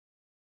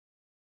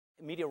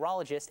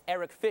Meteorologist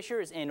Eric Fisher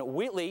is in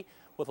Wheatley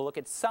with a look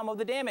at some of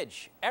the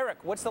damage. Eric,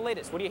 what's the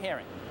latest? What are you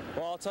hearing?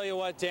 Well, I'll tell you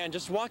what, Dan,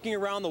 just walking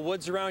around the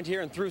woods around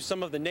here and through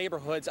some of the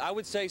neighborhoods, I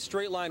would say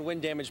straight line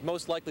wind damage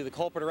most likely the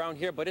culprit around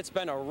here, but it's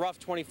been a rough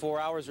 24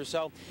 hours or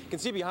so. You can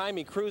see behind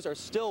me, crews are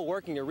still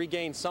working to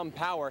regain some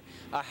power.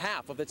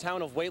 Half of the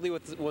town of Whately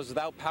was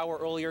without power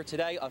earlier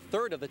today. A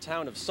third of the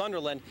town of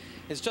Sunderland.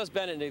 It's just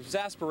been an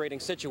exasperating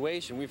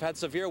situation. We've had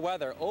severe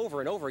weather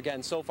over and over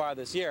again so far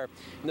this year.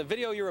 And the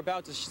video you're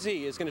about to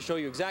see is going to show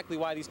you exactly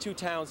why these two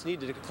towns need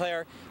to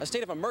declare a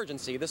state of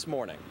emergency this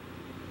morning.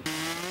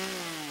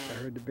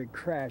 I heard the big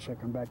crash. I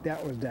come back,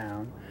 that was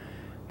down.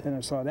 Then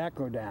I saw that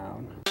go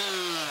down.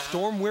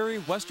 Storm-weary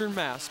Western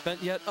Mass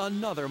spent yet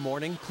another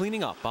morning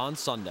cleaning up on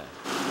Sunday.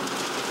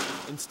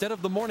 Instead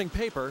of the morning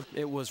paper,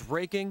 it was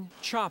raking,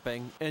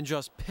 chopping, and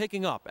just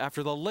picking up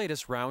after the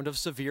latest round of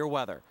severe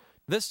weather.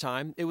 This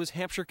time, it was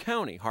Hampshire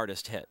County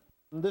hardest hit.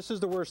 This is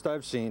the worst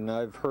I've seen.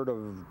 I've heard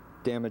of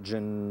damage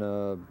in,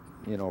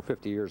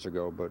 50 years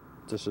ago, but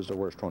this is the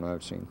worst one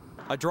I've seen.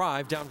 A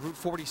drive down Route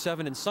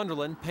 47 in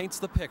Sunderland paints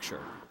the picture.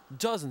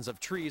 Dozens of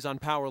trees on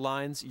power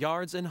lines,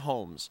 yards, and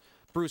homes.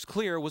 Bruce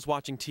Clear was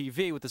watching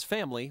TV with his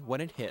family when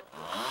it hit.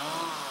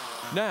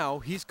 Now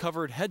he's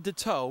covered head to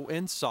toe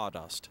in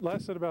sawdust.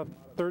 Lasted about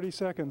 30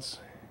 seconds,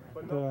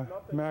 the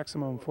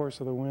maximum force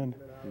of the wind.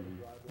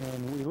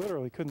 And we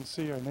literally couldn't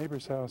see our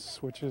neighbor's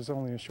house, which is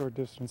only a short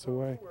distance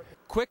away.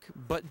 Quick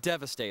but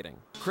devastating.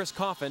 Chris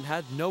Coffin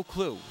had no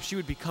clue she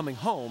would be coming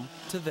home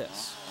to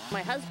this.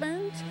 My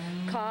husband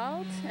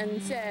called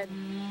and said,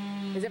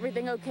 "Is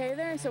everything okay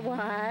there?" I said,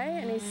 "Why?"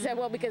 And he said,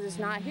 "Well, because it's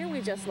not here. We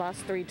just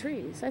lost 3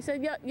 trees." I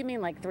said, "Yeah, you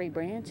mean like 3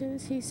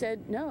 branches?" He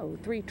said, "No,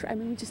 3 trees. I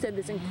mean, we just had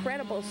this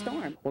incredible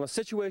storm." Well, in a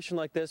situation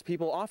like this,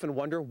 people often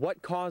wonder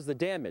what caused the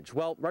damage.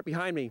 Well, right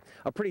behind me,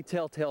 a pretty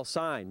telltale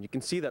sign. You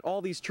can see that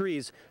all these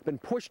trees have been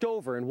pushed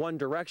over in one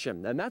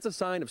direction, and that's a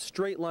sign of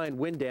straight line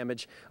wind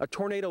damage. A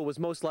tornado was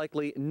most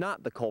likely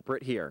not the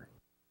culprit here.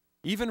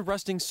 Even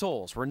resting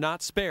souls were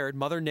not spared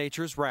Mother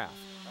Nature's wrath.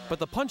 But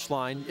the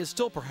punchline is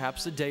still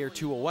perhaps a day or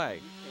two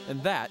away,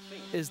 and that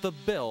is the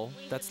bill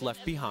that's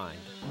left behind.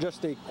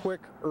 Just a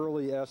quick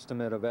early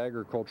estimate of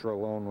agriculture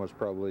alone was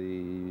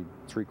probably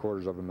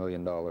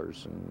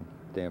 $750,000 in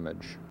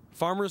damage.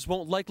 Farmers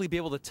won't likely be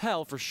able to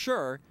tell for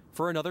sure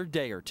for another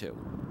day or two.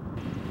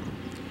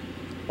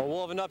 Well,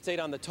 we'll have an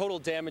update on the total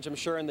damage, I'm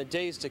sure, in the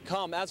days to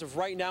come. As of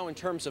right now, in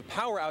terms of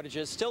power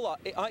outages, still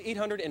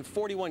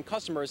 841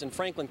 customers in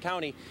Franklin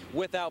County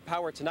without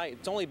power tonight.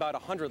 It's only about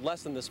 100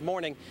 less than this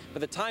morning, but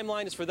the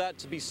timeline is for that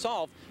to be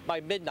solved by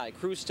midnight.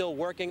 Crews still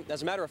working.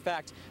 As a matter of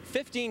fact,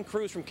 15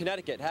 crews from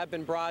Connecticut have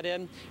been brought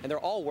in, and they're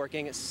all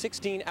working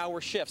 16-hour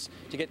shifts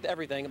to get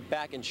everything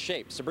back in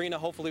shape. Sabrina,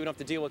 hopefully we don't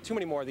have to deal with too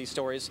many more of these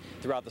stories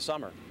throughout the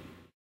summer.